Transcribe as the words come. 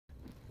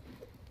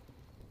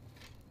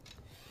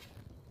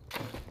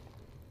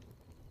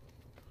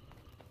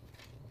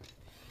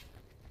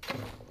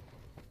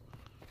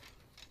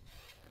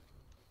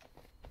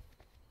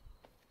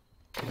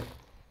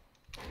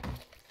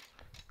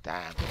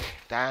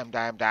Damn,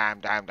 damn, damn,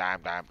 damn,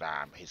 damn, damn,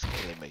 damn. He's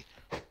killing me.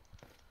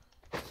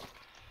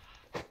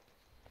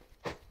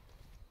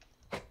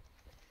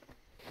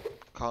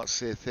 Can't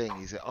see a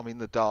thing. I'm in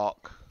the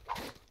dark.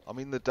 I'm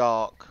in the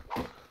dark.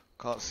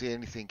 Can't see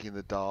anything in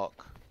the dark.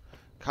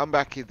 Come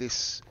back in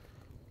this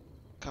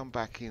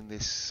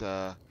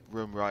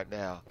room right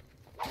now.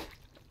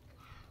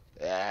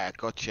 Yeah,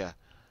 gotcha.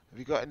 Have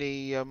you got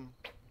any I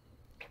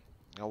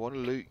want to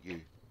loot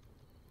you.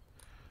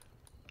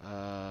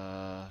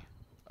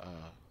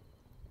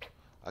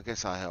 I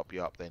guess I'll help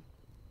you up then.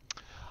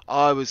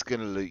 I was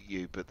going to loot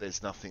you, but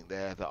there's nothing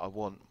there that I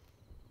want.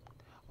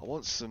 I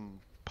want some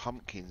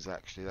pumpkins,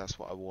 actually. That's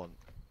what I want.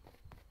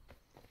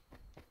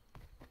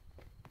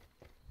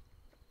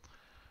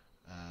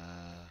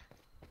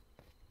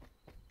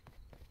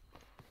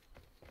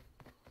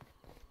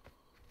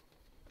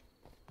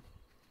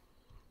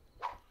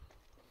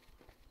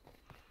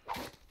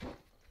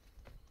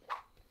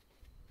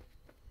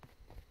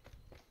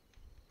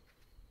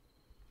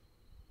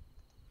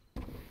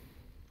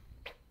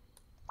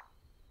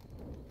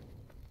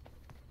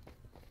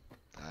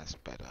 That's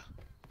better.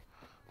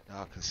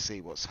 Now I can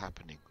see what's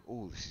happening.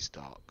 Oh, this is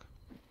dark.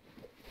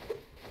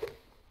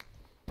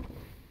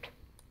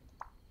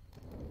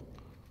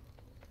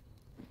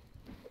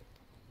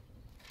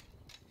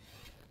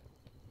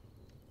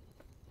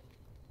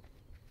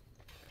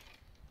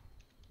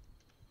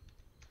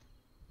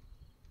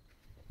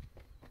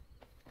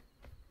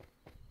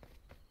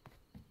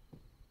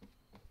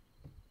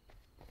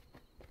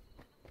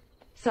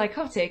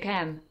 Psychotic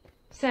M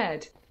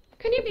said,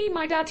 "Can you be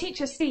my dad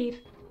teacher, Steve?"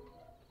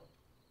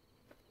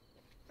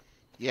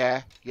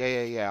 Yeah.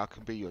 I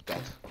can be your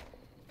dad.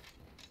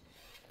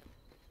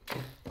 I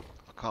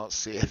can't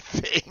see a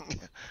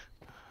thing.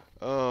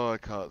 Oh, I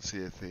can't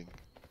see a thing.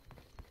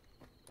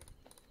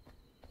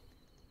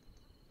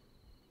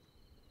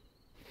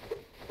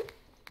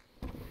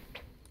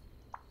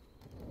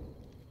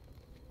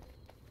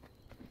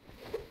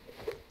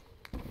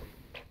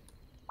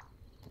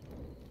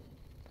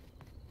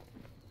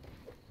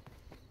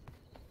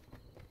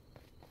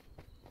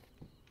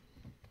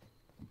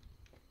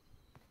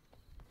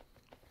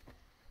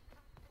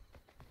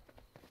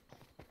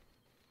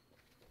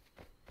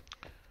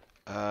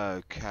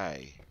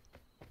 Okay.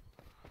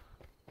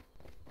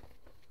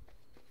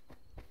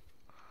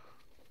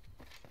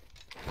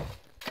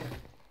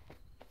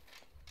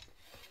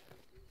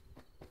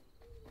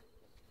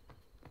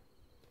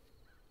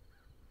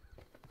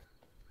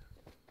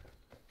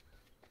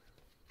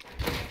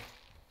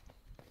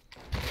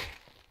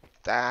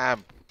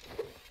 Damn.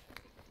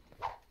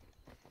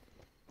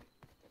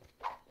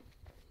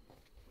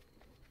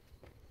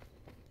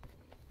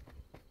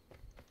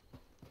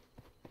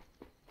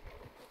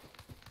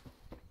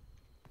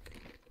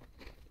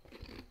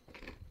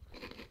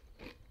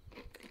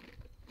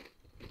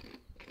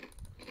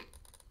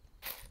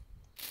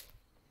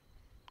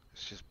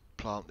 Let's just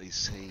plant these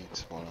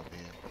seeds while I'm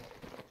here.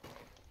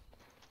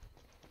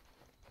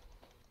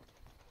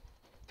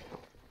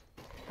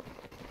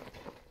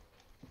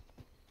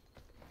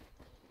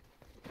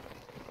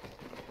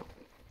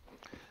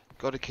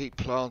 Got to keep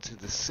planting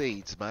the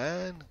seeds,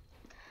 man.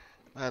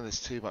 Man,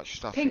 there's too much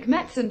stuff Pink in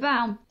here.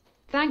 Metzenbaum,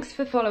 thanks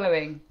for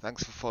following.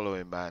 Thanks for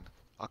following, man.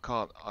 I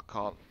can't.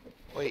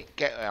 Wait,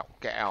 get out.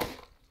 Get out.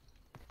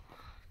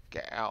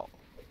 Get out.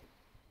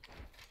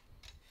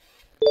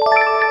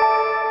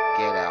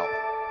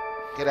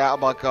 Get out of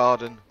my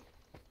garden.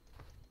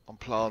 I'm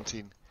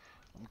planting.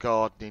 I'm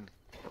gardening.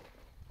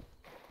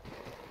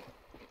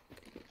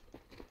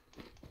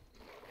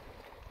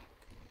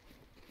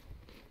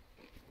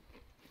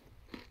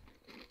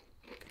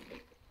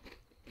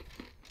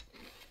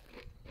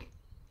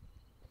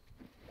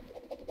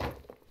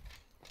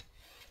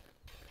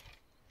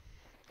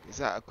 Is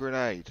that a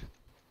grenade?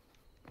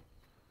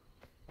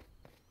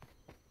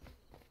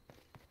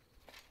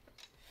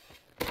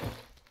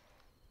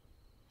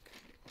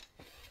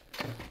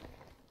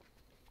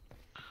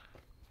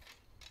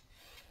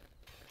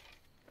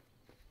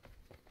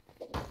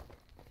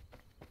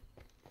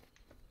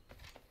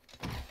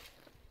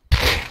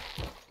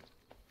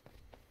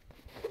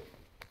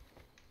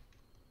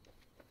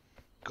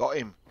 Got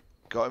him.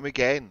 Got him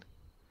again.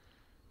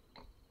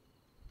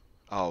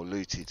 Oh,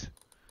 looted.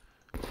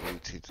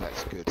 Looted.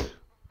 That's good.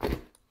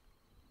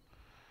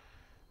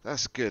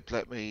 That's good.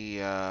 Let me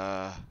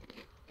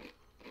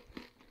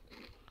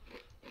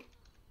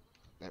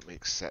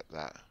accept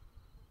that.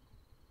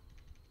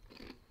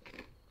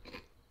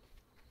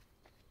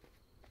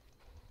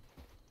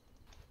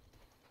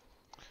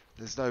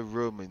 There's no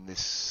room in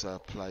this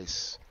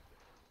place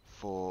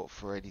for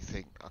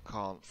anything. I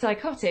can't.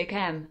 Psychotic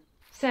M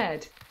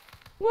said,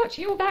 "Watch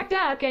your back,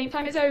 Dad. Game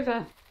time is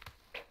over."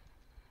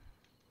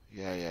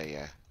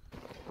 Yeah.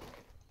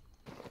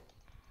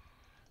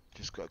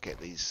 Just got to get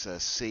these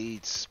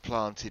seeds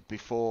planted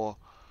before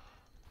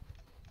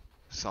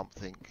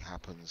something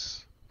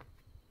happens.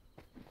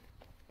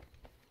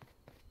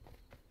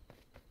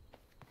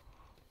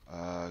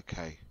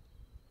 Okay.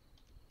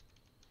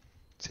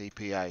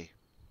 TPA.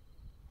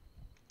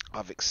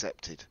 I've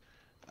accepted.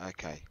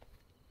 Okay.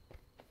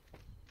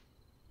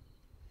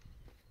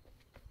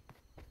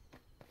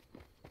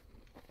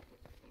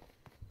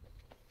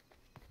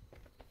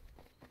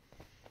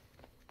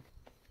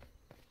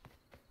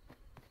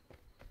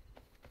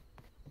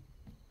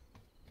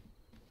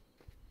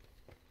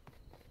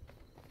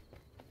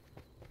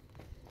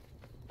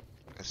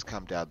 Let's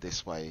come down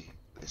this way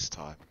this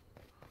time,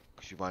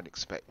 because you won't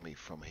expect me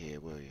from here,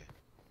 will you?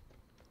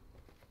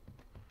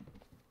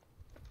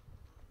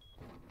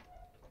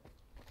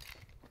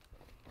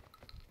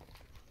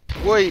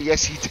 Boy,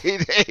 yes he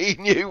did. He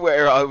knew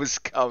where I was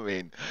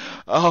coming.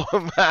 Oh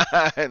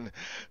man,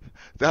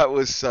 that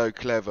was so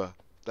clever.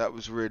 That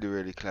was really,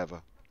 really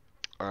clever.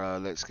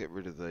 Let's get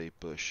rid of the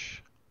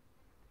bush.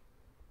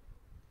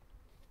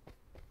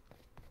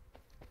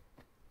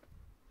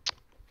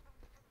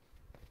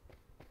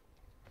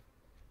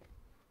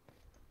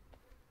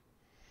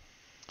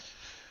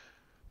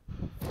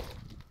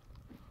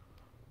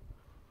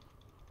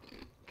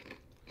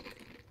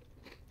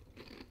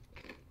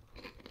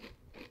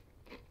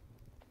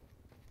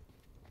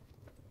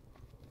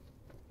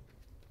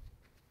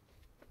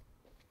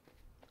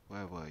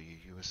 Where were you?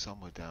 You were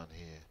somewhere down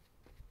here.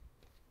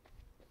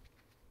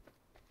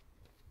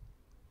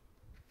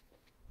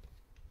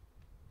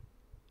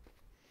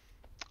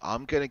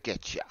 I'm gonna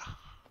get ya.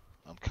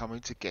 I'm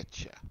coming to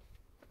get ya.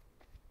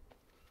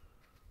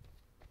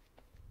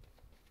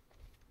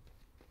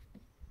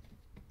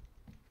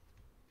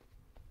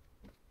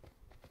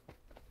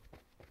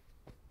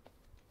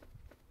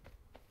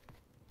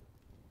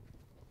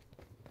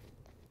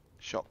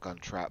 Shotgun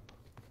trap.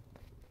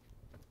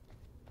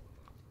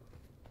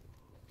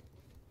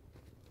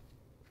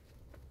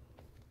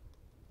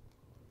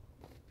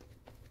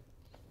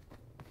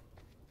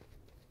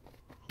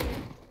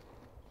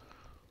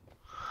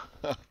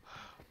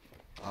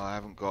 I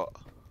haven't got...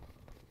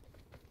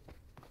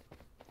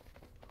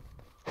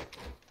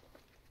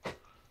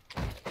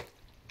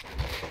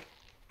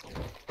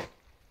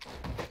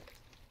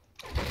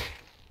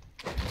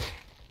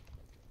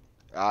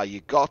 Ah,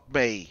 you got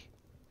me.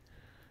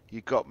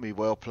 You got me,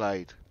 well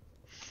played.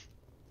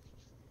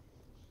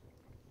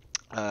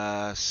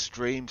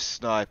 Stream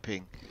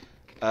sniping.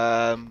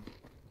 I'll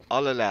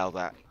allow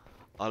that.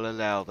 I'll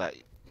allow that.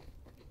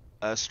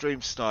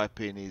 Stream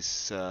sniping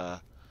is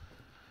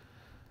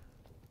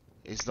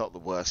not the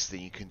worst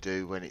thing you can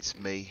do when it's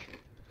me.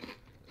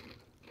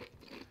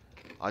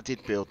 I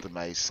did build the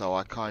maze, so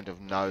I kind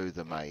of know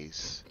the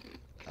maze.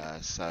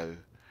 So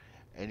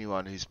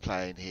anyone who's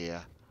playing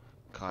here,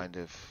 kind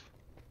of,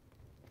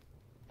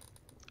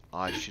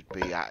 I should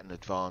be at an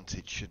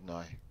advantage, shouldn't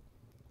I?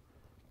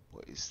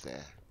 What is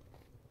there?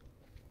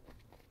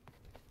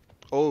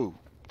 Oh,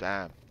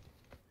 damn.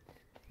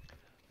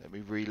 Let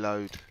me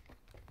reload.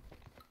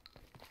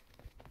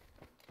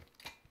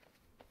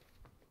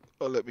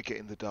 Oh, let me get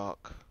in the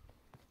dark.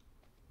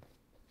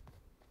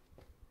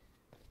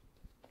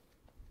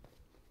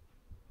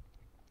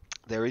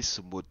 There is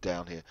some wood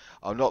down here.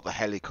 Oh, not the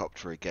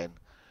helicopter again.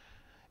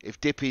 If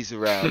Dippy's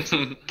around,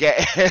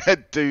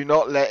 do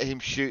not let him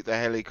shoot the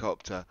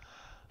helicopter.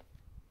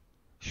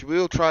 Should we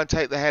all try and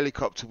take the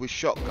helicopter with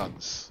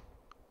shotguns?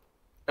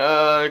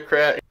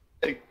 Crap.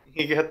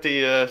 He got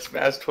the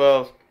Smash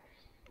 12.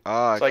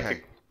 Ah, So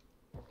okay.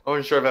 I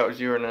wasn't sure if that was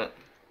you or not.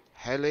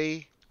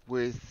 Heli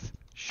with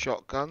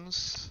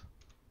shotguns.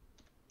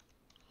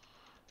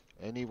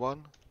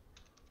 Anyone?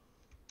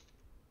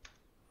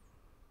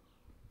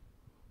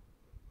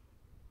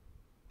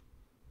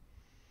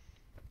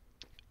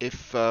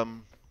 If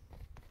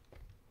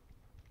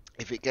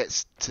it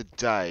gets to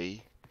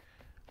day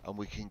and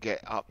we can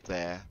get up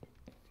there,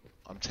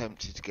 I'm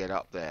tempted to get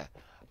up there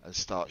and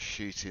start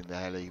shooting the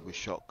heli with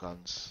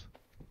shotguns.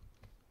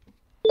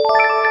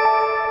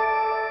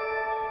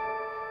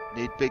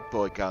 Need big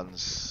boy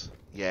guns.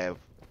 Yeah.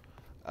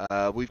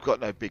 We've got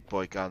no big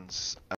boy guns.